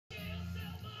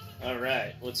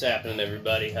Alright, what's happening,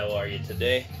 everybody? How are you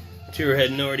today? Tourhead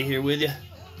Nordy here with you.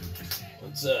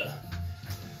 Let's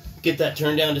get that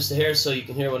turned down just a hair so you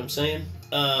can hear what I'm saying.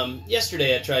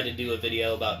 Yesterday I tried to do a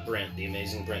video about Brent, the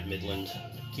amazing Brent Mydland,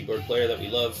 keyboard player that we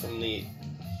love from the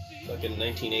fucking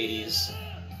 1980s.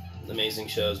 Amazing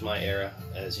shows, my era,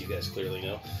 as you guys clearly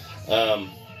know.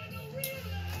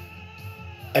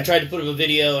 I tried to put up a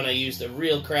video and I used a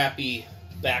real crappy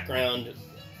background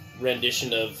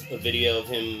rendition of a video of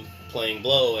him playing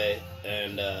Blow Away,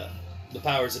 and the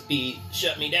powers that be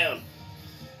shut me down.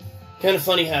 Kind of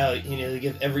funny how, you know, they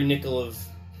give every nickel of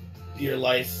your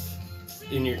life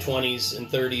in your 20s and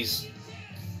 30s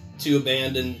to a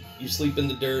band, and you sleep in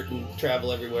the dirt and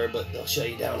travel everywhere, but they'll shut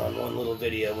you down on one little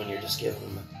video when you're just giving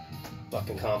them a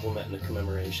fucking compliment and a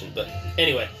commemoration. But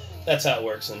anyway, that's how it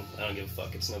works, and I don't give a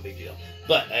fuck. It's no big deal.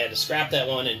 But I had to scrap that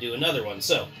one and do another one.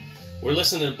 So we're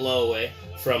listening to Blow Away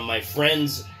from my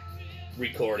friend's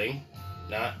recording,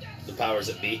 not the powers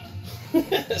that be.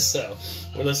 So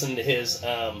we're listening to his.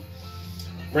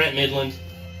 Brent Mydland,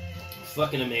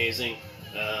 fucking amazing.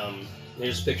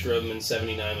 Here's a picture of him in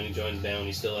 '79 when he joined the band when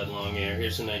he still had long hair.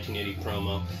 Here's some 1980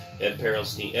 promo. Ed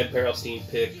Perelstein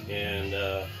pick and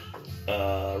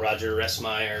Roger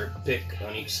Resmeyer pick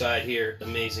on each side here.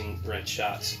 Amazing Brent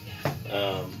shots.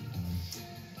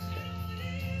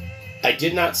 I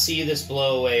did not see this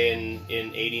Blow Away in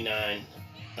 '89.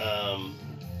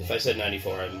 If I said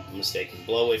 '94, I'm mistaken.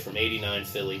 Blow Away from '89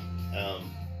 Philly.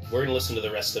 We're going to listen to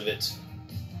the rest of it.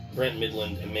 Brent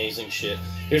Mydland, amazing shit.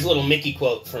 Here's a little Mickey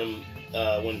quote from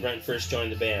when Brent first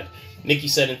joined the band. Mickey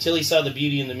said, "Until he saw the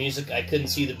beauty in the music, I couldn't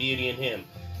see the beauty in him.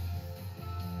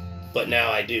 But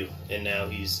now I do, and now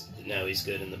he's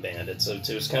good in the band." It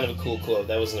was kind of a cool quote.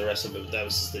 That wasn't the rest of it, but that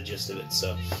was just the gist of it.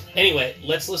 So anyway,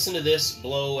 let's listen to this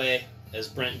Blow Away as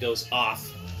Brent goes off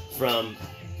from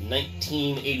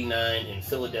 1989 in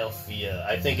Philadelphia.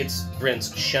 I think it's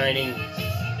Brent's shining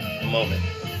moment.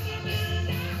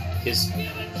 His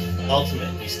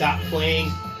ultimate. He stopped playing,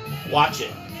 watch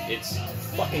it. It's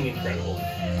fucking incredible.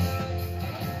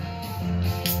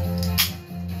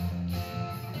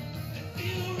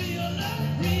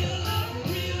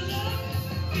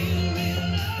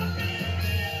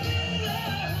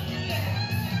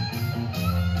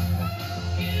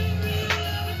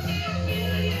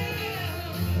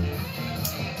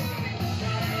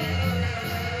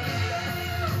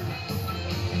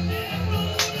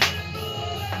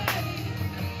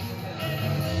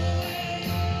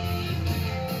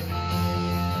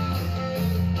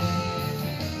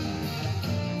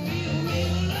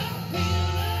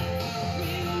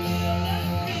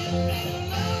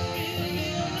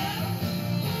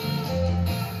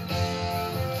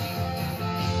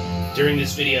 During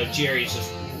this video, Jerry's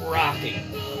just rocking.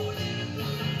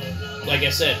 Like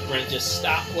I said, Brent just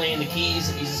stopped playing the keys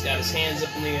and he's just got his hands up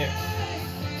in the air.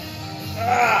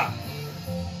 Ah!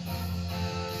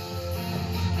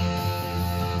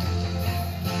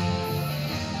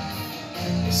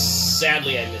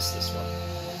 Sadly, I missed this one.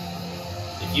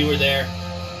 If you were there,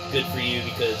 good for you,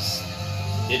 because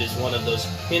it is one of those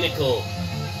pinnacle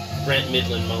Brent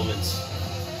Mydland moments.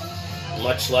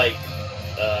 Much like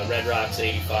Red Rocks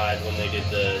 '85 when they did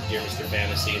the Dear Mr.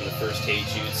 Fantasy and the first Hey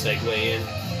Jude segue in.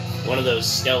 One of those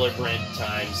stellar Brent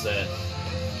times that,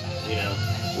 you know,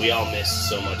 we all miss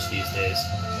so much these days.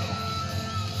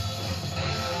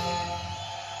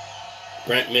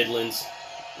 Brent Mydland's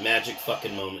magic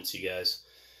fucking moments, you guys.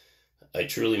 I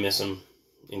truly miss him.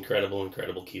 Incredible,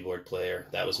 incredible keyboard player.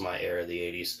 That was my era of the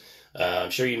 '80s.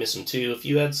 I'm sure you miss him too. If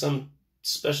you had some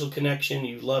special connection,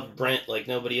 you loved Brent like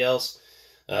nobody else,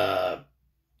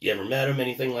 you ever met him,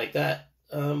 anything like that,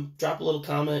 drop a little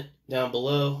comment down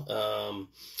below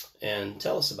and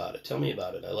tell us about it. Tell me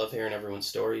about it. I love hearing everyone's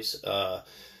stories.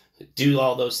 Do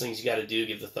all those things you got to do.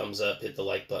 Give the thumbs up, hit the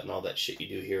like button, all that shit you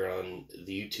do here on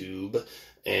the YouTube.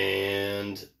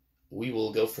 And we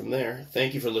will go from there.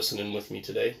 Thank you for listening with me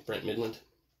today, Brent Mydland.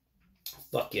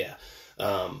 Fuck yeah.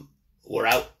 We're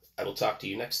out. I will talk to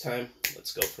you next time.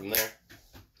 Let's go from there.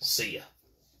 See ya.